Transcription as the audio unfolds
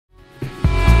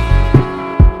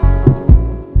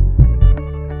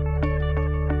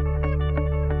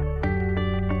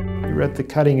at the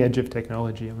cutting edge of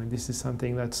technology. I mean, this is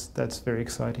something that's very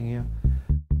exciting here.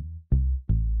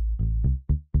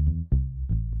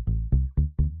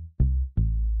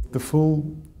 The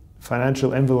full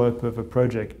financial envelope of a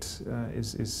project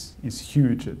is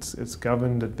huge. It's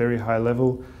governed at very high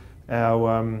level.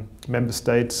 Our member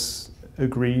states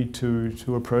agree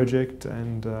to a project,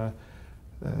 and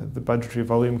the budgetary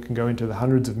volume can go into the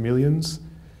hundreds of millions,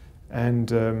 and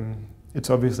it's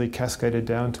obviously cascaded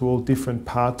down to all different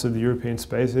parts of the European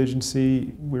Space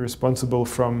Agency. We're responsible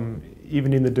from,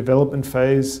 even in the development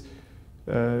phase,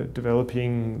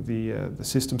 developing the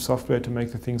system software to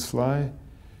make the things fly,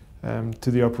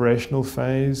 to the operational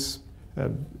phase.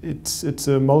 It's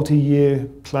a multi-year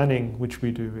planning which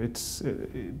we do.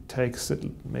 It takes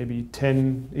maybe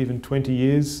 10, even 20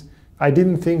 years. I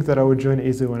didn't think that I would join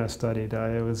ESA when I studied.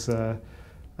 I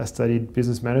studied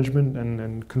business management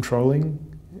and controlling,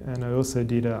 and I also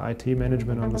did IT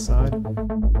management on the side.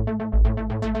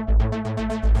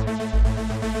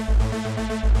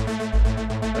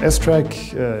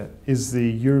 ESTRACK is the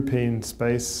European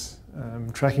Space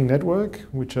Tracking Network,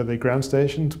 which are the ground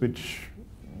stations which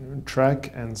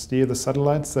track and steer the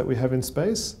satellites that we have in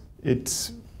space.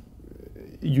 It's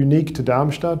unique to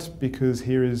Darmstadt because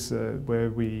here is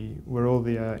where all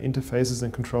the interfaces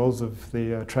and controls of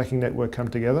the tracking network come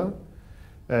together.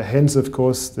 Hence, of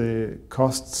course, the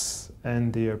costs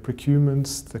and the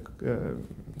procurements,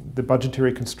 the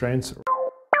budgetary constraints.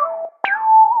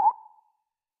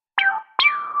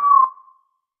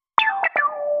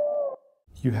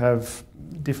 You have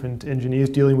different engineers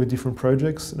dealing with different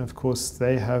projects, and of course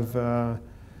they have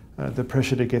the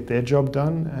pressure to get their job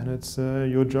done, and it's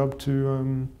your job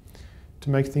to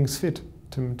make things fit,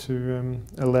 to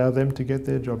allow them to get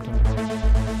their job done.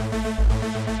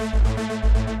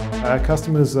 Our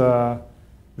customers are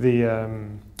the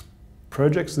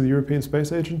projects of the European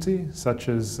Space Agency, such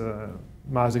as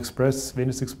Mars Express,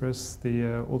 Venus Express,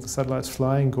 all the satellites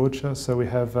flying, Gorcha. So we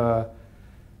have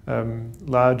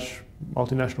large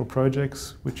multinational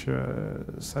projects, which are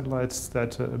satellites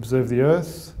that observe the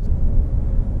Earth.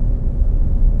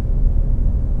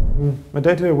 My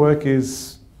day-to-day work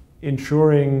is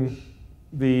ensuring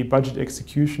the budget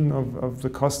execution of the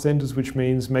cost centres, which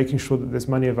means making sure that there's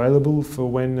money available for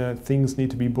when things need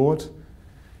to be bought.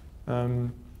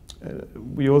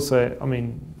 We also, I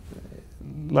mean,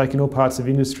 like in all parts of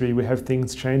industry, we have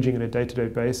things changing on a day-to-day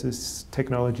basis.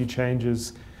 Technology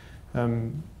changes.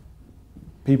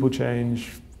 People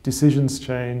change, decisions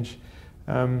change.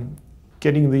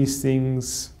 Getting these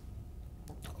things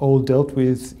all dealt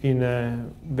with in a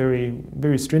very,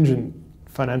 very stringent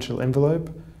financial envelope,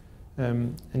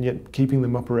 and yet keeping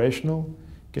them operational,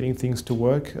 getting things to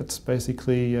work. That's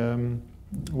basically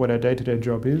what our day-to-day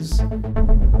job is.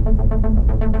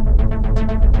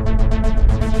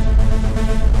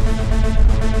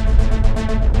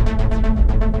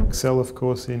 Excel, of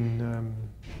course, in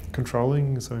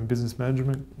controlling, so in business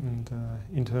management and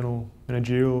internal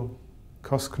managerial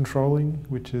cost controlling,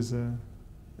 which is a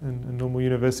normal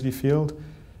university field,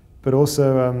 but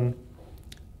also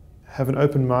have an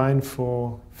open mind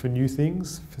for new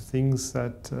things, for things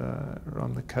that are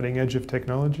on the cutting edge of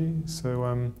technology.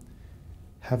 So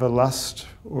have a lust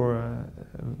or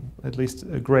at least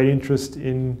a great interest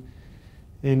in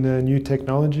new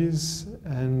technologies,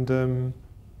 and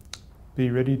be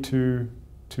ready to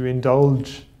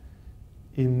indulge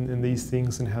in these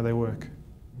things and how they work.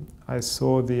 I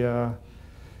saw the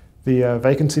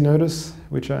vacancy notice,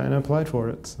 and I applied for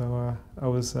it. So I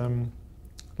was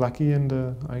lucky and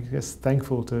I guess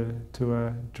thankful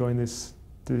to join this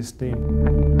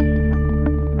team.